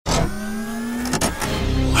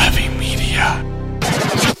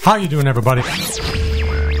How you doing, everybody?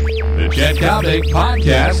 The Chet Coppock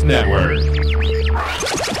Podcast Network.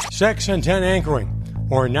 6 and 10 anchoring,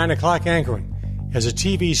 or 9 o'clock anchoring, as a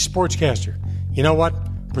TV sportscaster. You know what?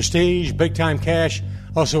 Prestige, big-time cash,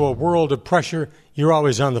 also a world of pressure. You're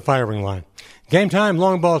always on the firing line. Game time,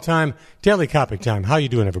 long ball time, Daily Coppock time. How you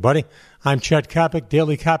doing, everybody? I'm Chet Coppock.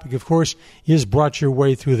 Daily Coppock, of course, is brought your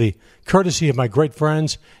way through the courtesy of my great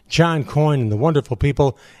friends, John Coyne and the wonderful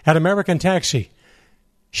people at American Taxi,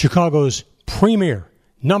 Chicago's premier,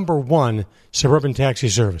 #1 suburban taxi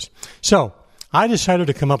service. So, I decided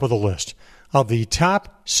to come up with a list of the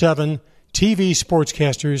top 7 TV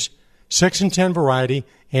sportscasters, 6 and 10 variety,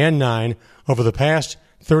 and 9 over the past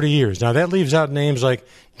 30 years. Now, that leaves out names like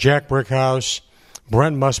Jack Brickhouse,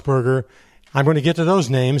 Brent Musburger. I'm going to get to those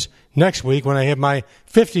names next week when I have my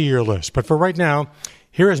 50-year list. But for right now,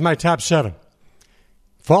 here is my top 7.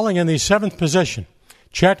 Falling in the 7th position,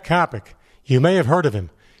 Chet Coppock. You may have heard of him.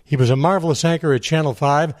 He was a marvelous anchor at Channel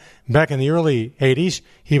 5 back in the early 80s.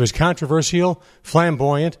 He was controversial,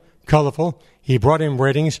 flamboyant, colorful. He brought in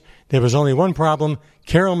ratings. There was only one problem.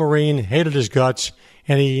 Carol Marin hated his guts,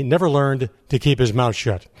 and he never learned to keep his mouth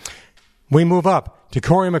shut. We move up to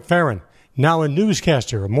Corey McFerrin, now a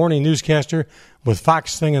newscaster, a morning newscaster with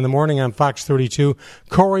Fox Thing in the morning on Fox 32.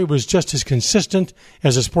 Corey was just as consistent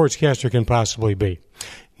as a sportscaster can possibly be.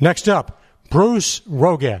 Next up, Bruce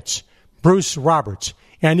Rogatz, Bruce Roberts,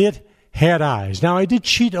 and it had eyes. Now, I did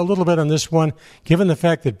cheat a little bit on this one, given the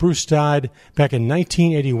fact that Bruce died back in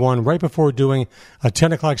 1981, right before doing a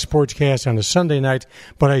 10 o'clock sportscast on a Sunday night,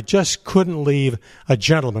 but I just couldn't leave a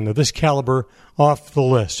gentleman of this caliber off the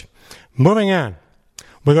list. Moving on,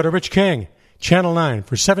 we go to Rich King, Channel 9.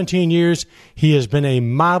 For 17 years, he has been a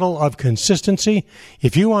model of consistency.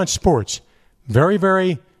 If you want sports, very,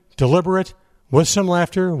 very deliberate, with some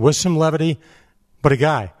laughter, with some levity, but a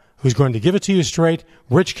guy who's going to give it to you straight.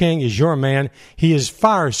 Rich King is your man. He is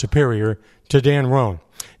far superior to Dan Roan.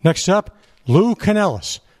 Next up, Lou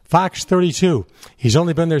Canellis, Fox 32. He's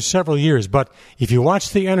only been there several years, but if you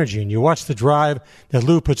watch the energy and you watch the drive that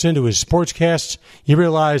Lou puts into his sportscasts, you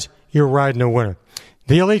realize you're riding a winner.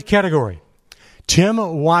 The elite category, Tim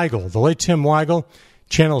Weigel, the late Tim Weigel,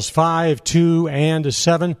 channels 5, 2, and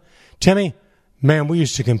 7. Timmy, man, we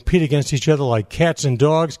used to compete against each other like cats and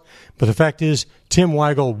dogs, but the fact is, Tim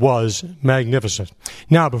Weigel was magnificent.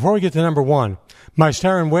 Now, before we get to #1, my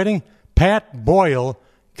star in waiting, Pat Boyle,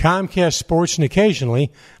 Comcast Sports, and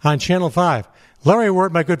occasionally on Channel 5. Larry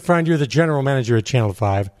Wirt, my good friend, you're the general manager at Channel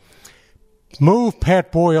 5. Move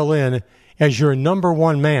Pat Boyle in as your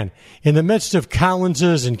 #1 man. In the midst of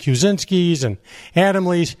Collinses and Kuczynskis and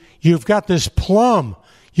Adamleys, you've got this plum.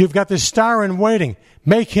 You've got this star in waiting.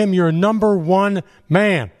 Make him your #1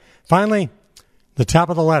 man. Finally, the top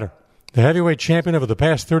of the ladder, the heavyweight champion over the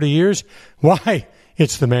past 30 years. Why,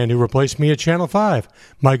 it's the man who replaced me at Channel 5,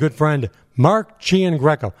 my good friend Mark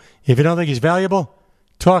Giangreco. If you don't think he's valuable,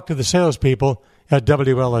 talk to the salespeople at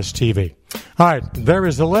WLS-TV. All right, there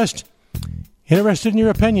is the list. Interested in your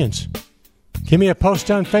opinions? Give me a post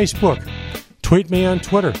on Facebook. Tweet me on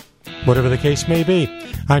Twitter. Whatever the case may be.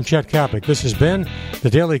 I'm Chet Coppock. This has been the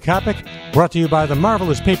Daily Coppock, brought to you by the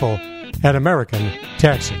marvelous people at American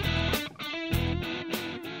Taxi.